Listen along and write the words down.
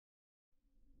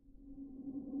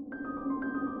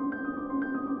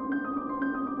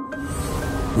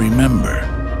Remember.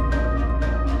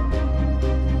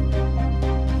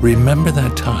 Remember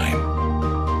that time.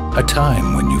 A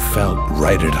time when you felt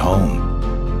right at home.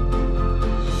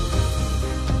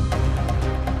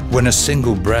 When a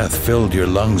single breath filled your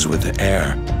lungs with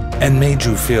air and made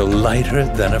you feel lighter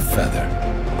than a feather.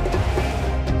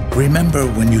 Remember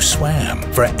when you swam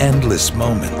for endless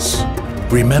moments.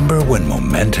 Remember when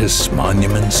momentous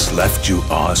monuments left you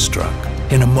awestruck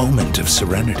in a moment of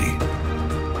serenity.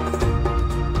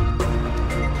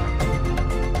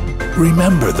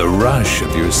 Remember the rush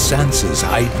of your senses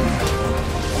heightened.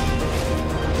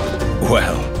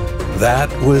 Well,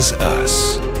 that was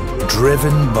us,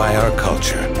 driven by our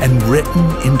culture and written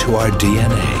into our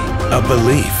DNA, a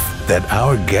belief that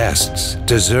our guests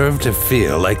deserve to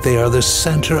feel like they are the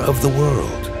center of the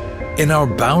world. In our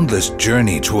boundless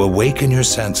journey to awaken your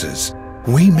senses,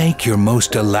 we make your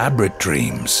most elaborate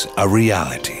dreams a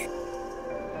reality.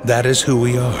 That is who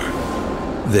we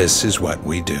are. This is what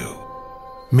we do.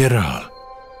 Miral,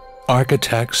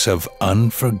 architects of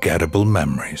unforgettable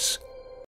memories.